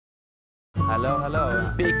Hello,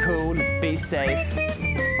 hello. Be cool, be safe.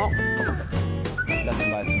 Oh. Let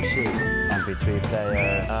me buy some cheese. MP3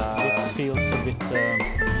 player. This feels a bit...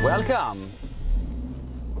 Welcome.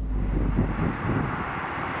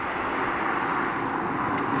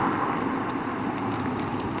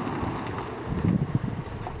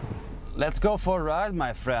 Let's go for a ride,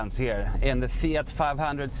 my friends, here in the Fiat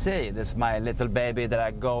 500C. This is my little baby that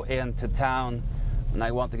I go into town when I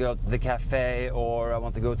want to go to the cafe, or I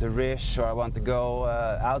want to go to Rish, or I want to go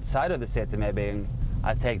outside of the city maybe.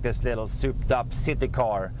 I take this little souped up city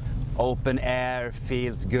car. Open air,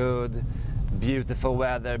 feels good, beautiful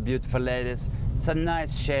weather, beautiful ladies. It's a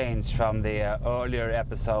nice change from the earlier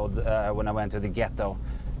episode when I went to the ghetto.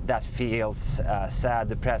 That feels sad,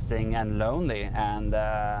 depressing and lonely, and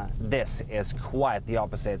this is quite the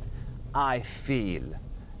opposite. I feel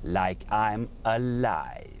like I'm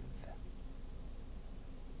alive.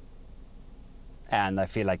 And I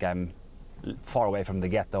feel like I'm far away from the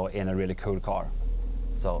ghetto in a really cool car.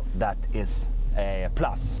 So that is a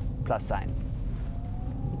plus sign.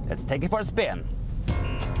 Let's take it for a spin.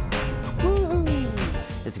 Woohoo!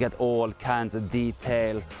 It's got all kinds of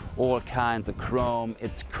detail, all kinds of chrome.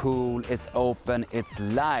 It's cool, it's open, it's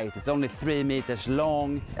light. It's only 3 meters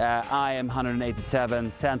long. I am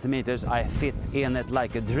 187 centimeters. I fit in it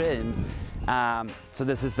like a dream. So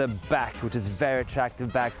this is the back, which is very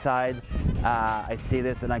attractive backside. I see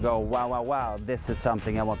this and I go, wow, wow, wow. This is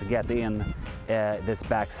something I want to get in, this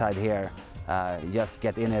backside here. Just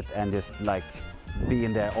get in it and just like be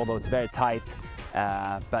in there, although it's very tight.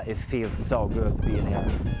 But it feels so good to be in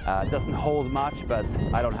here. It doesn't hold much, but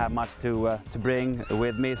I don't have much to bring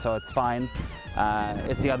with me, so it's fine.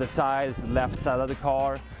 It's the other side, it's the left side of the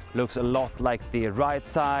car. Looks a lot like the right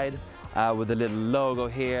side, with a little logo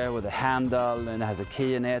here, with a handle, and it has a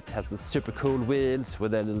key in it. Has the super cool wheels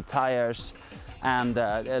with the little tires, and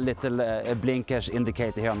a little blinkers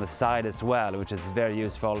indicator here on the side as well, which is very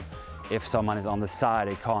useful. If someone is on the side,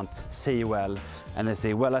 they can't see well, and they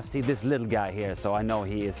say, well, I see this little guy here, so I know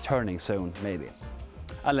he is turning soon, maybe.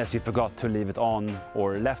 Unless you forgot to leave it on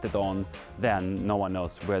or left it on, then no one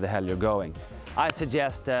knows where the hell you're going. I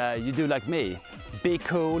suggest you do like me. Be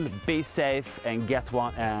cool, be safe, and get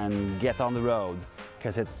on the road.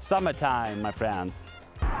 Because it's summertime, my friends.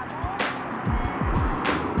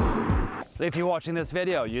 So if you're watching this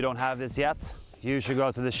video, you don't have this yet, you should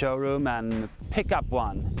go to the showroom and pick up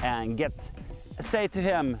one and say to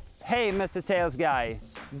him, hey, Mr. Sales Guy,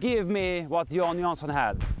 give me what Jansson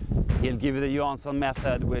had. He'll give you the Jansson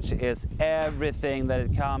method, which is everything that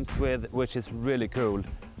it comes with, which is really cool.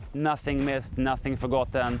 Nothing missed, nothing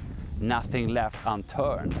forgotten, nothing left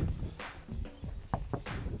unturned.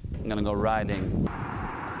 I'm gonna go riding.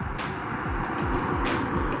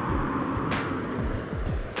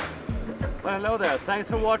 Well, hello there, thanks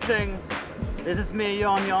for watching. This is me,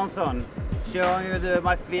 Jansson, showing you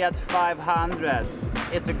my Fiat 500.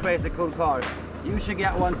 It's a crazy cool car. You should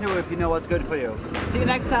get one too if you know what's good for you. See you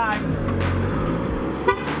next time!